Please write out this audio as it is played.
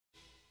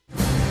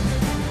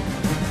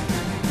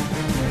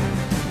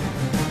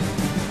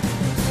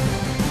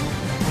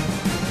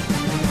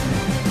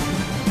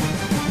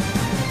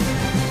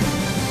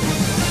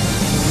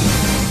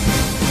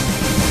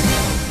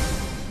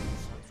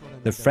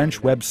the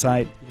French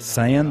website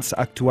Science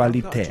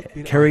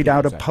Actualité carried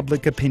out a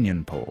public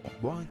opinion poll.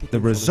 The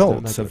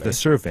results of the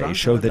survey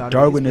show that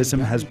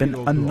Darwinism has been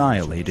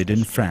annihilated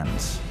in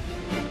France.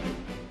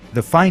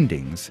 The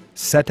findings,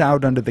 set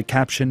out under the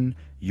caption,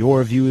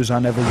 "Your Views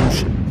on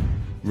Evolution,"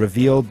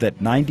 revealed that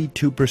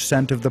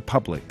 92% of the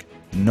public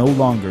no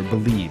longer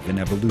believe in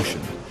evolution.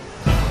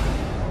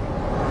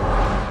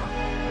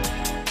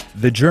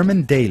 The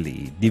German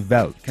daily Die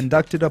Welt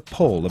conducted a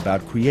poll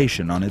about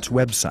creation on its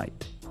website.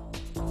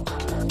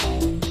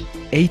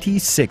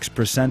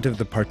 86% of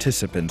the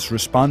participants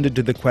responded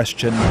to the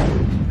question,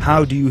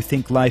 "How do you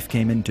think life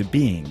came into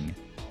being?"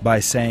 by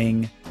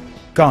saying,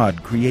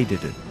 "God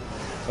created it."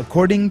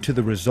 According to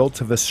the results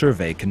of a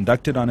survey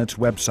conducted on its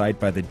website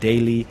by the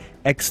daily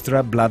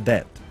Extra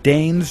Bladet,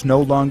 Danes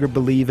no longer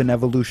believe in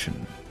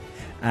evolution.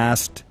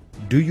 Asked,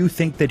 "Do you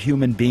think that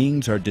human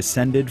beings are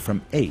descended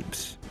from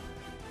apes?"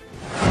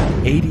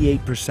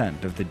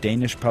 88% of the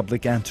Danish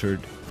public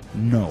answered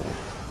no.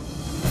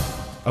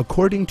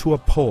 According to a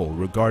poll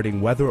regarding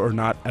whether or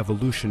not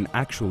evolution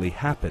actually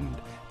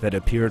happened that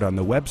appeared on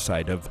the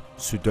website of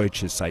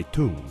Süddeutsche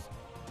Zeitung,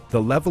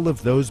 the level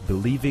of those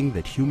believing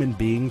that human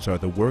beings are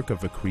the work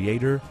of a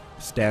creator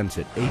stands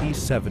at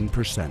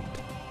 87%.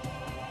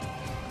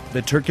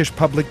 The Turkish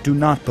public do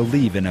not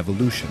believe in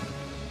evolution.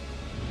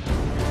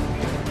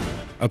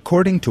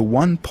 According to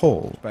one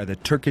poll by the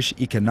Turkish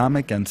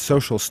Economic and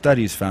Social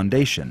Studies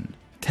Foundation,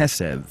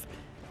 TESEV,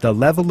 the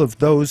level of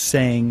those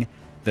saying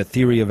the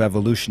theory of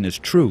evolution is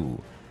true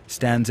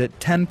stands at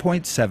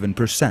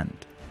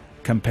 10.7%,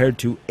 compared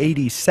to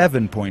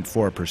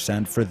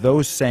 87.4% for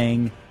those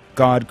saying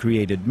God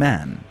created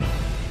man.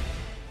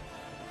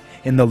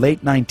 In the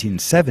late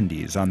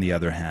 1970s, on the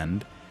other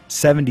hand,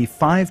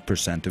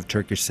 75% of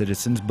Turkish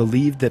citizens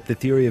believed that the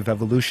theory of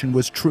evolution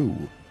was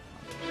true.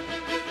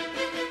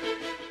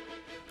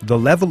 The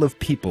level of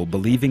people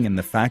believing in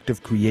the fact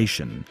of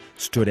creation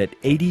stood at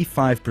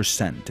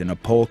 85% in a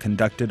poll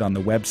conducted on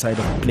the website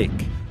of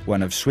Blick,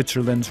 one of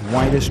Switzerland's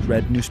widest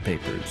read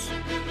newspapers.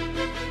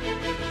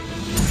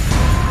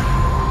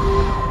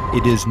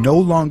 It is no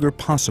longer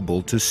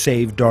possible to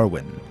save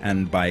Darwin,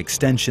 and by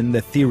extension the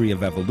theory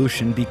of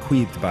evolution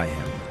bequeathed by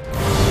him.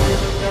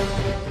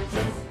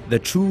 The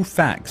true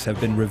facts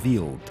have been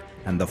revealed,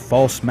 and the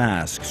false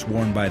masks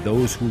worn by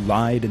those who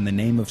lied in the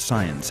name of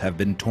science have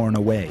been torn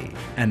away,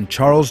 and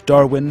Charles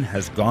Darwin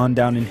has gone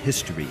down in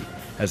history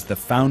as the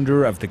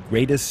founder of the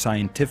greatest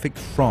scientific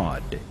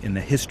fraud in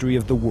the history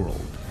of the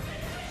world.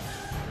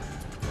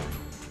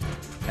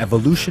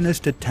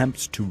 Evolutionist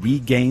attempts to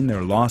regain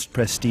their lost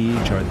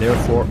prestige are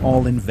therefore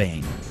all in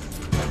vain.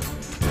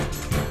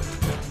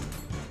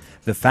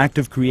 The fact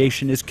of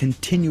creation is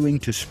continuing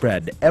to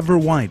spread ever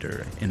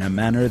wider in a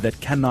manner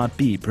that cannot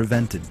be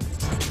prevented.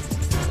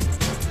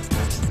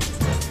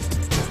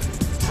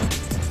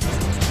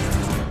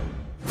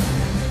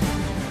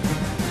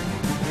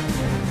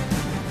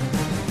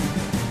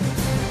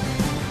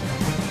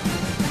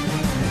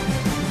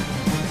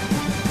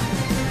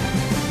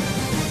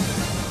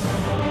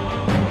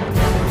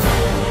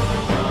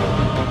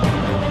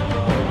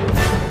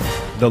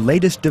 The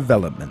latest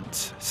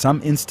developments, some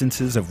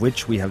instances of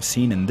which we have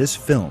seen in this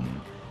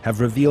film, have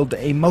revealed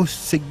a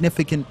most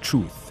significant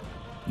truth.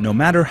 No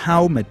matter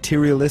how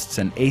materialists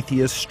and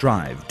atheists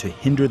strive to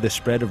hinder the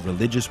spread of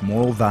religious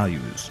moral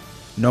values,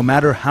 no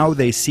matter how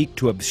they seek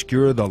to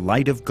obscure the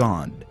light of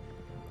God,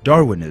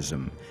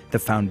 Darwinism, the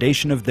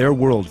foundation of their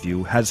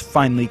worldview, has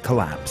finally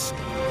collapsed.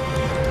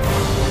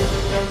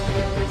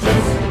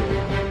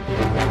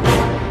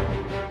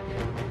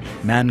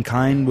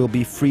 Mankind will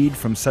be freed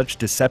from such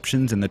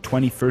deceptions in the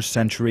 21st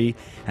century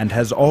and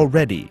has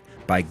already,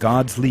 by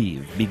God's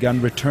leave, begun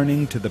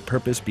returning to the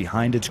purpose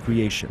behind its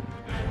creation.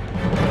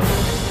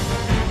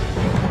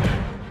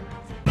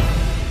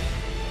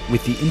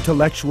 With the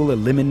intellectual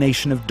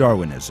elimination of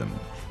Darwinism,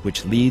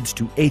 which leads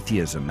to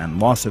atheism and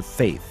loss of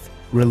faith,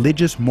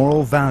 religious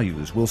moral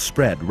values will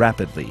spread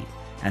rapidly,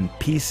 and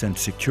peace and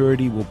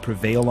security will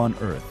prevail on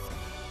earth.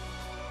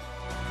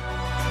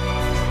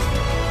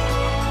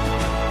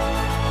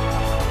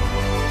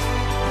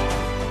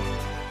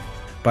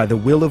 By the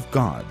will of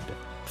God,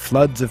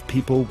 floods of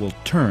people will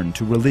turn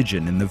to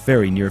religion in the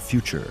very near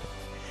future,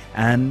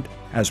 and,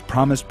 as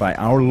promised by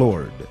our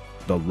Lord,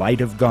 the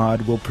light of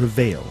God will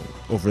prevail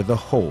over the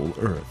whole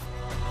earth.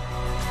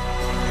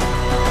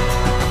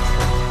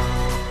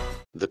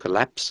 The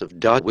collapse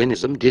of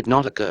Darwinism did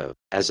not occur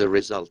as a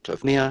result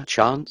of mere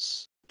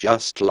chance,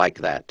 just like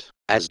that,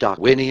 as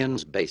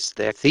Darwinians based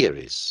their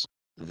theories.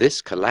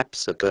 This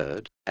collapse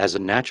occurred as a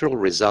natural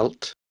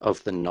result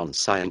of the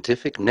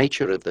non-scientific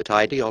nature of that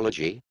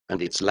ideology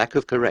and its lack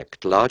of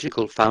correct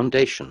logical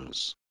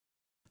foundations.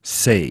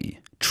 Say,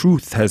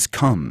 truth has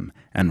come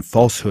and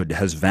falsehood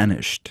has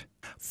vanished.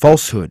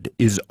 Falsehood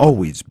is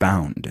always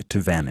bound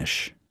to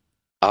vanish.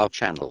 Our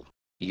channel,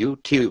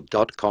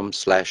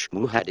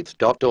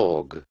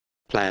 youtube.com/muhadith.org,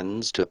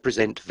 plans to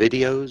present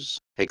videos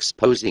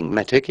exposing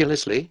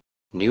meticulously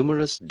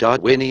numerous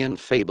Darwinian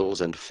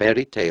fables and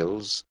fairy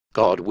tales,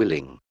 God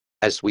willing.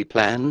 as we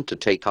plan to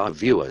take our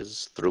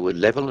viewers through a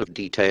level of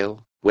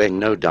detail where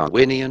no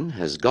Darwinian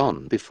has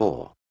gone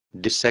before,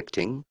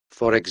 dissecting,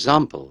 for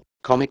example,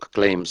 comic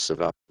claims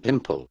of a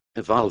pimple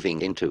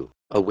evolving into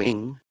a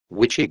wing,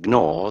 which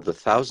ignore the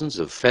thousands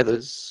of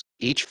feathers,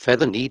 each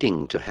feather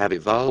needing to have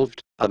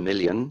evolved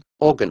 1,000,000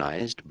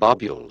 organized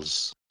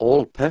barbules,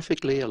 all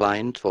perfectly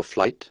aligned for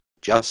flight,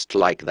 just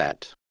like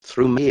that,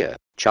 through mere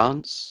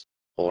chance,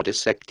 or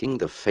dissecting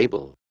the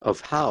fable of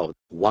how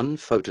one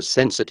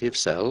photosensitive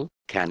cell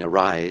can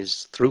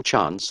arise through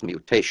chance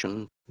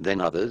mutation, then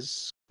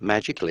others,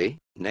 magically,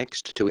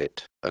 next to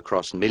it,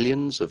 across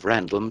millions of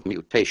random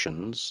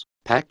mutations,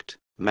 packed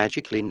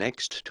magically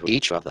next to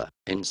each other,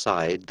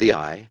 inside the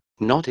eye,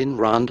 not in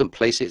random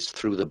places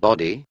through the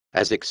body,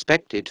 as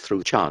expected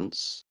through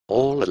chance,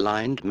 all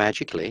aligned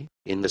magically,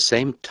 in the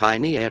same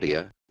tiny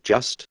area,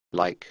 just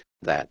like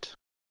that.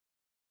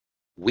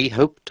 We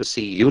hope to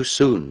see you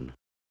soon.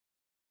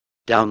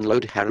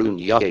 Download Harun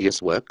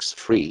Yahya''s works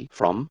free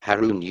from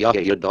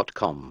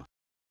harunyahya.com.